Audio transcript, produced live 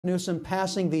Newsom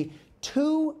passing the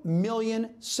 2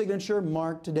 million signature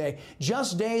mark today.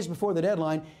 Just days before the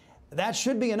deadline, that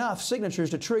should be enough signatures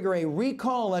to trigger a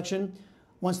recall election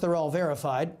once they're all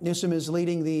verified. Newsom is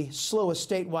leading the slowest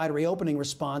statewide reopening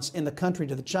response in the country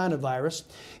to the China virus.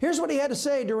 Here's what he had to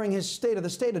say during his State of the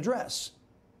State address.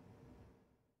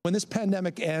 When this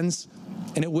pandemic ends,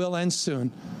 and it will end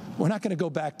soon, we're not going to go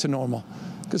back to normal,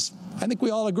 because I think we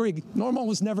all agree normal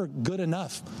was never good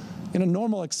enough.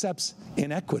 Normal accepts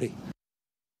inequity.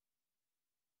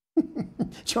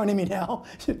 Joining me now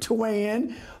to weigh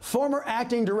in, former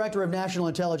acting director of national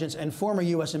intelligence and former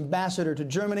U.S. ambassador to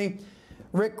Germany,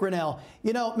 Rick Grenell.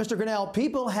 Mr. Grenell,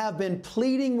 people have been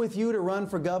pleading with you to run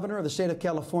for governor of the state of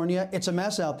California. It's a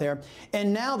mess out there.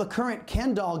 And now the current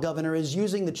Ken Doll governor is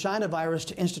using the China virus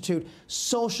to institute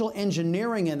social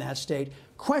engineering in that state.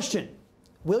 Question,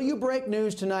 will you break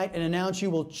news tonight and announce you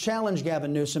will challenge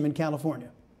Gavin Newsom in California?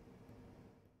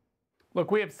 Look,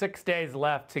 we have 6 days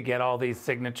left to get all these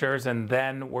signatures, and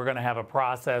then we're going to have a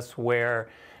process where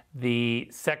the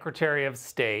Secretary of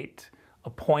State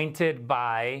appointed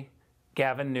by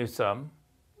Gavin Newsom,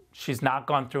 she's not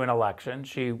gone through an election.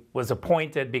 She was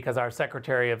appointed because our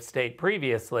Secretary of State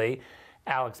previously,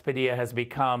 Alex Padilla, has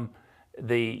become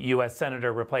the U.S.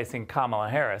 Senator replacing Kamala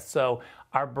Harris. So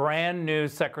our brand new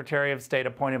Secretary of State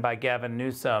appointed by Gavin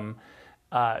Newsom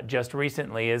just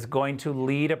recently is going to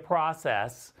lead a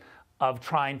process of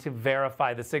trying to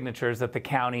verify the signatures that the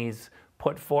counties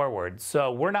put forward.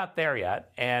 So we're not there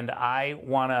yet, and I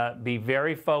want to be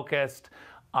very focused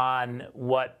on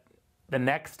what the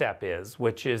next step is,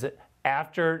 which is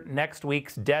after next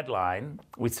week's deadline.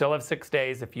 We still have 6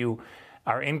 days. If you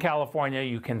are in California,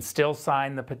 you can still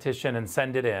sign the petition and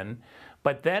send it in.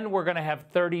 But then we're going to have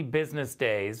 30 business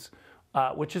days,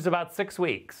 which is about 6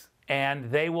 weeks.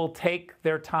 And they will take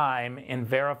their time in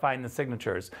verifying the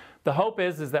signatures. The hope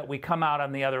is that we come out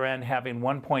on the other end having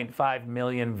 1.5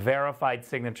 million verified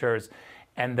signatures,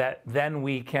 and that then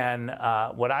we can,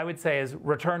 what I would say is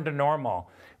return to normal.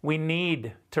 We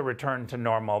need to return to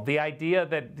normal. The idea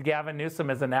that Gavin Newsom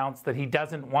has announced that he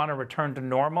doesn't want to return to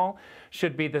normal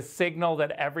should be the signal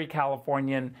that every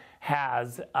Californian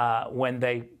has when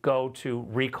they go to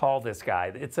recall this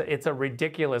guy. It's a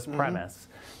ridiculous premise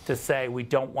to say we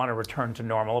don't want to return to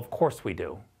normal. Of course we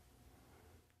do.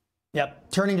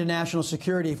 Yep. Turning to national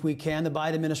security, if we can, the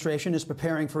Biden administration is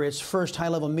preparing for its first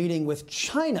high-level meeting with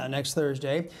China next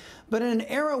Thursday. But in an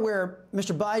era where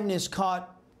Mr. Biden is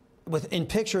caught in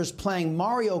pictures playing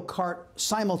Mario Kart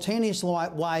simultaneously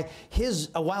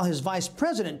while his vice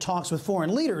president talks with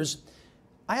foreign leaders,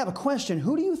 I have a question.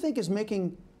 Who do you think is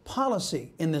making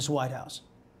policy in this White House?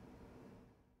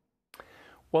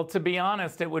 Well, to be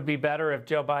honest, it would be better if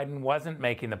Joe Biden wasn't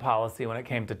making the policy when it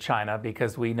came to China,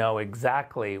 because we know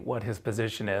exactly what his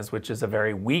position is, which is a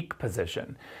very weak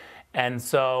position. And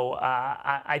so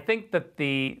I think that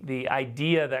the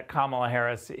idea that Kamala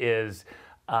Harris is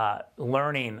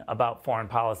learning about foreign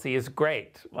policy is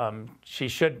great. She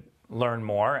should learn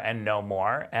more and know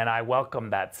more, and I welcome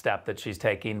that step that she's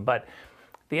taking. But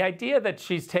the idea that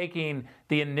she's taking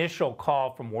the initial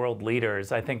call from world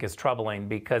leaders, I think, is troubling,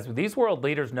 because these world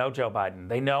leaders know Joe Biden.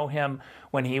 They know him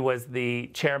when he was the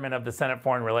chairman of the Senate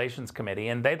Foreign Relations Committee,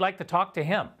 and they'd like to talk to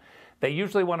him. They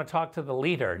usually want to talk to the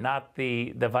leader, not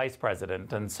the vice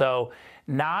president. And so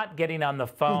not getting on the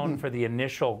phone for the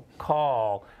initial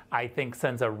call, I think,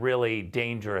 sends a really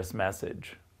dangerous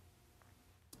message.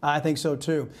 I think so,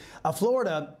 too.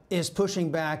 Florida is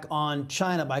pushing back on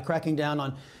China by cracking down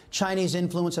on Chinese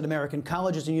influence at American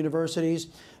colleges and universities.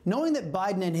 Knowing that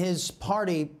Biden and his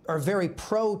party are very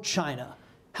pro-China,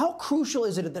 how crucial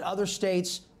is it that other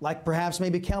states, like perhaps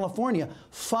maybe California,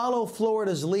 follow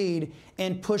Florida's lead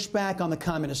and push back on the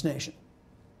communist nation?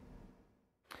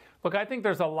 Look, I think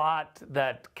there's a lot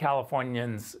that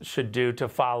Californians should do to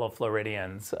follow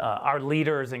Floridians. Our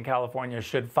leaders in California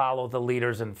should follow the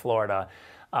leaders in Florida.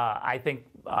 I think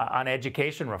on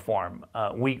education reform,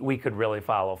 we could really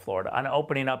follow Florida, on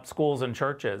opening up schools and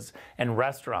churches and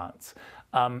restaurants.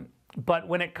 But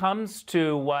when it comes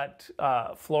to what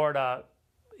Florida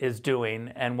is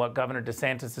doing and what Governor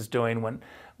DeSantis is doing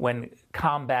when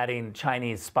combating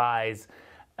Chinese spies,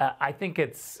 I think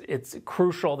it's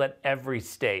crucial that every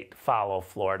state follow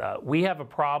Florida. We have a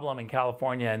problem in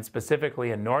California, and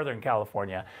specifically in Northern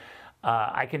California.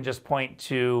 I can just point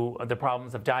to the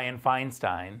problems of Dianne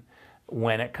Feinstein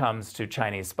when it comes to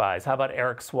Chinese spies. How about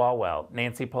Eric Swalwell,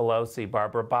 Nancy Pelosi,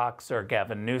 Barbara Boxer,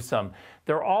 Gavin Newsom?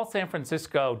 They're all San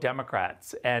Francisco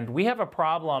Democrats, and we have a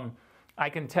problem I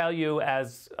can tell you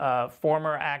as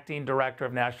former acting director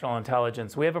of national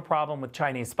intelligence, we have a problem with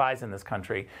Chinese spies in this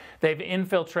country. They've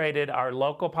infiltrated our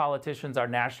local politicians, our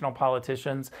national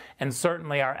politicians, and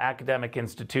certainly our academic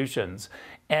institutions.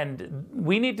 And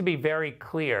we need to be very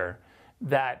clear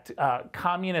that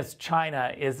communist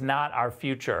China is not our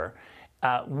future.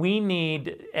 We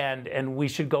need, and we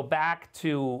should go back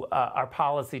to our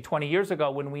policy 20 years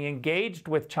ago when we engaged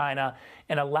with China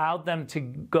and allowed them to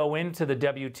go into the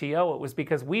WTO. It was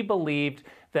because we believed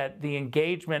that the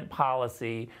engagement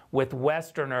policy with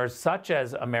Westerners, such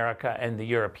as America and the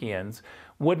Europeans,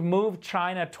 would move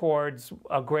China towards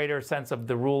a greater sense of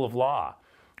the rule of law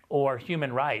or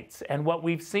human rights. And what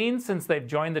we've seen since they've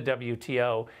joined the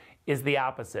WTO is the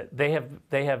opposite. They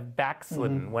have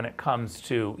backslidden when it comes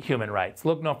to human rights.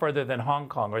 Look no further than Hong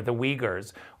Kong or the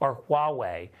Uyghurs or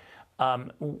Huawei.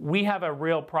 We have a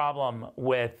real problem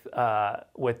with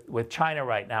China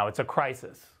right now. It's a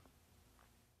crisis.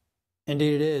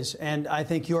 Indeed it is. And I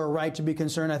think you're right to be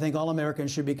concerned. I think all Americans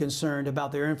should be concerned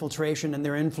about their infiltration and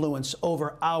their influence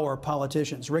over our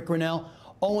politicians. Rick Grenell,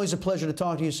 always a pleasure to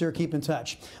talk to you, sir. Keep in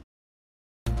touch.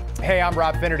 Hey, I'm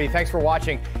Rob Finnerty. Thanks for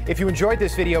watching. If you enjoyed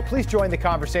this video, please join the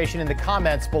conversation in the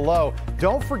comments below.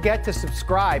 Don't forget to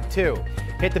subscribe, too.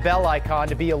 Hit the bell icon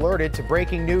to be alerted to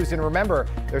breaking news. And remember,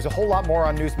 there's a whole lot more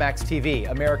on Newsmax TV,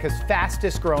 America's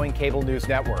fastest growing cable news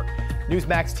network.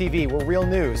 Newsmax TV, we're real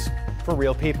news for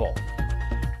real people.